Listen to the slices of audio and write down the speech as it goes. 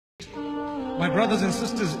My brothers and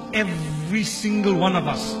sisters, every single one of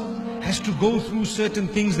us has to go through certain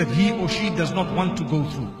things that he or she does not want to go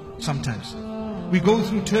through sometimes. We go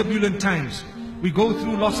through turbulent times. We go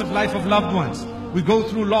through loss of life of loved ones. We go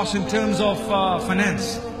through loss in terms of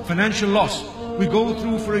financial loss. We go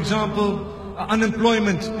through, for example,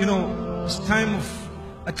 unemployment,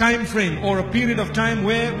 a time frame or a period of time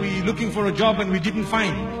where we're looking for a job and we didn't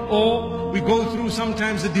find. Or we go through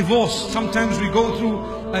sometimes a divorce. Sometimes we go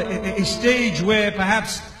through a stage where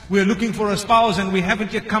perhaps we're looking for a spouse and we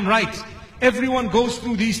haven't yet come right. Everyone goes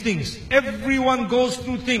through these things. Everyone goes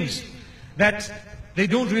through things that they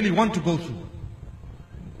don't really want to go through.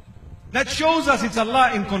 That shows us it's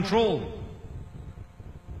Allah in control.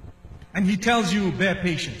 And He tells you, bear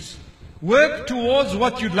patience. Work towards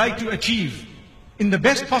what you'd like to achieve in the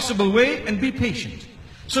best possible way and be patient.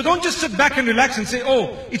 So don't just sit back and relax and say,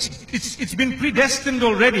 oh, it's been predestined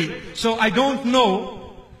already, so I don't know.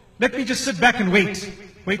 Let me just sit back and wait.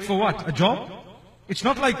 Wait for what? A job? It's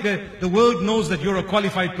not like the world knows that you're a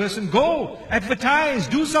qualified person. Go, advertise,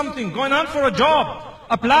 do something, go out for a job,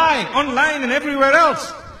 apply online and everywhere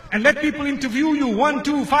else. And let people interview you 1,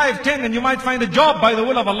 2, 5, 10 and you might find a job by the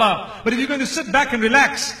will of Allah. But if you're going to sit back and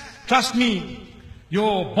relax, trust me,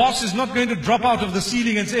 your boss is not going to drop out of the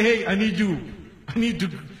ceiling and say, hey, I need you.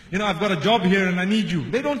 I've got a job here and I need you.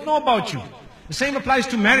 They don't know about you. The same applies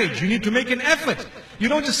to marriage. You need to make an effort. You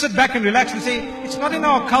don't just sit back and relax and say, it's not in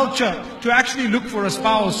our culture to actually look for a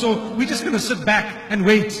spouse, so we're just going to sit back and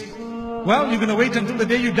wait. Well, you're going to wait until the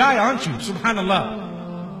day you die, aren't you?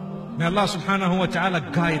 Subhanallah. May Allah subhanahu wa ta'ala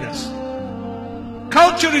guide us.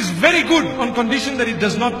 Culture is very good on condition that it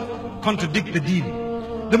does not contradict the deen.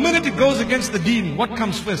 The minute it goes against the deen, what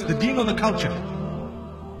comes first, the deen or the culture?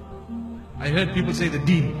 I heard people say the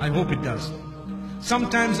deen. I hope it does.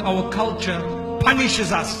 Sometimes our culture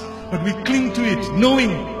punishes us, but we cling to it knowing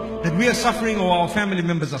that we are suffering or our family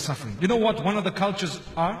members are suffering. You know what one of the cultures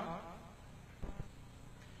are?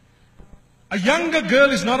 A younger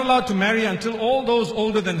girl is not allowed to marry until all those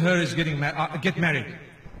older than her is get married.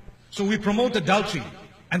 So we promote adultery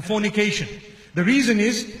and fornication. The reason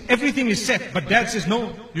is, everything is set, but dad says,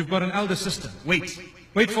 no, you've got an elder sister. Wait.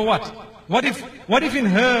 Wait for what? What if in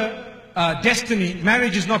her destiny,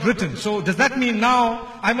 marriage is not written? So does that mean now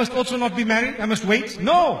I must also not be married? I must wait?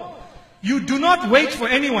 No. You do not wait for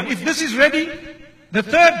anyone. If this is ready, the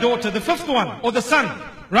third daughter, the fifth one, or the son,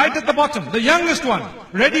 right at the bottom, the youngest one,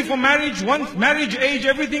 ready for marriage, once marriage age,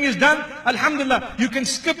 everything is done, alhamdulillah, you can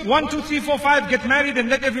skip 1, 2, 3, 4, 5, get married and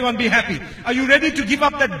let everyone be happy. Are you ready to give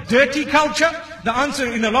up that dirty culture? The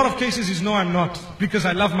answer in a lot of cases is no, I'm not, because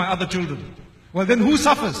I love my other children. Well then who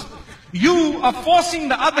suffers? You are forcing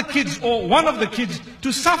the other kids or one of the kids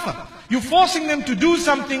to suffer. You're forcing them to do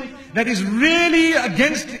something that is really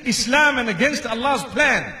against Islam and against Allah's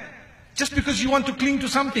plan. Just because you want to cling to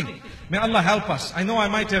something. May Allah help us. I know I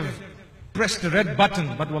might have pressed the red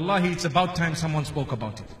button, but wallahi, it's about time someone spoke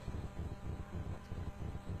about it.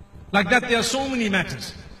 Like that, there are so many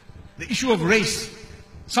matters. The issue of race.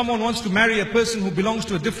 Someone wants to marry a person who belongs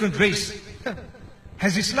to a different race.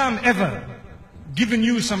 Has Islam ever given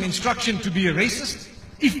you some instruction to be a racist?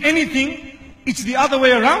 If anything, it's the other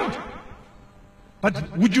way around.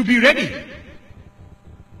 But would you be ready?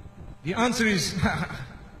 The answer is,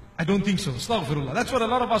 I don't think so. Astaghfirullah. That's what a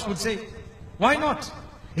lot of us would say. Why not?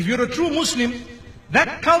 If you're a true Muslim,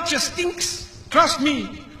 that culture stinks. Trust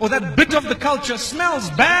me. Or that bit of the culture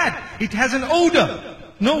smells bad. It has an odor.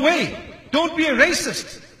 No way. Don't be a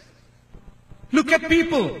racist. Look at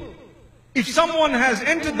people. If someone has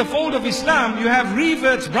entered the fold of Islam, you have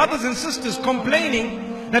reverts, brothers and sisters complaining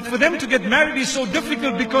that for them to get married is so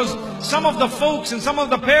difficult because some of the folks and some of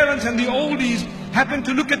the parents and the oldies happen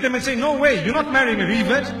to look at them and say, no way, you're not marrying a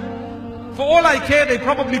revert. For all I care, they're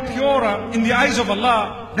probably purer in the eyes of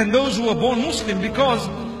Allah than those who were born Muslim, because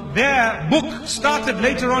their book started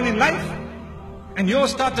later on in life and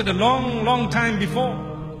yours started a long, long time before.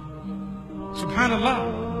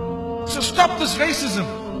 Subhanallah. So stop this racism.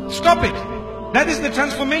 Stop it. That is the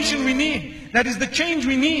transformation we need. That is the change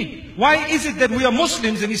we need. Why is it that we are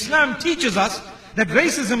Muslims and Islam teaches us that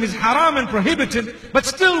racism is haram and prohibited, but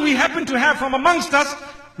still we happen to have from amongst us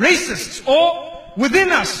racists, or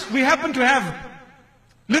within us we happen to have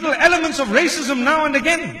little elements of racism now and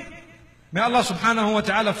again. May Allah subhanahu wa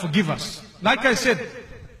ta'ala forgive us. Like I said,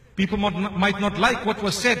 people might not like what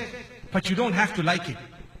was said, but you don't have to like it.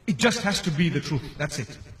 It just has to be the truth. That's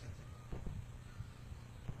it.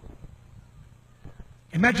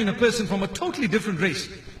 Imagine a person from a totally different race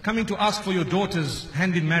coming to ask for your daughter's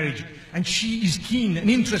hand in marriage, and she is keen and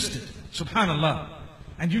interested. Subhanallah.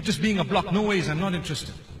 And you just being a block, no ways, I'm not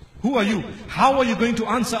interested. Who are you? How are you going to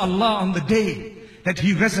answer Allah on the day that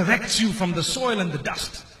He resurrects you from the soil and the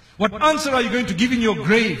dust? What answer are you going to give in your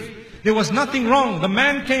grave? There was nothing wrong. The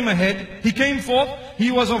man came ahead. He came forth.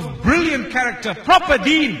 He was of brilliant character, proper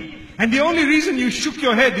deen. And the only reason you shook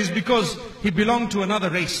your head is because he belonged to another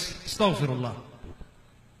race. Astaghfirullah.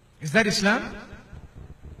 Is that Islam?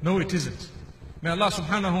 No, it isn't. May Allah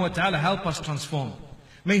subhanahu wa ta'ala help us transform.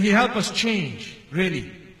 May He help us change,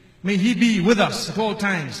 really. May He be with us at all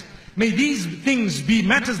times. May these things be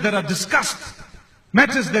matters that are discussed.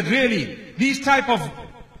 Matters that really, these type of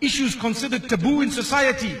issues considered taboo in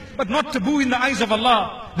society, but not taboo in the eyes of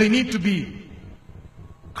Allah. They need to be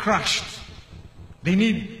crushed.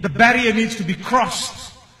 The barrier needs to be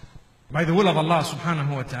crossed by the will of Allah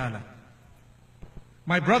subhanahu wa ta'ala.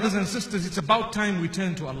 My brothers and sisters, it's about time we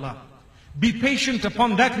turn to Allah. Be patient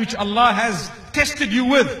upon that which Allah has tested you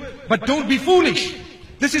with, but don't be foolish.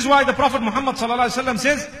 This is why the Prophet Muhammad sallallahu alaihi wasallam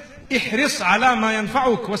says, "Ihris ala ma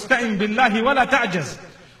yanfa'uk wasta'in billahi wa la ta'jaz."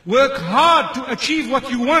 Work hard to achieve what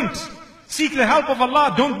you want. Seek the help of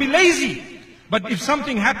Allah. Don't be lazy. But if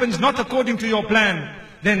something happens not according to your plan,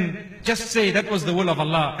 then just say that was the will of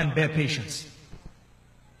Allah and bear patience.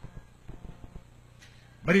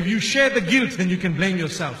 But if you share the guilt, then you can blame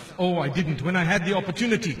yourself. Oh, I didn't. When I had the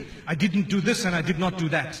opportunity, I didn't do this and I did not do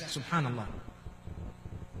that. Subhanallah.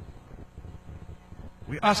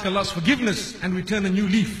 We ask Allah's forgiveness and we turn a new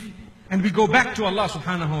leaf. And we go back to Allah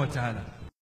subhanahu wa ta'ala.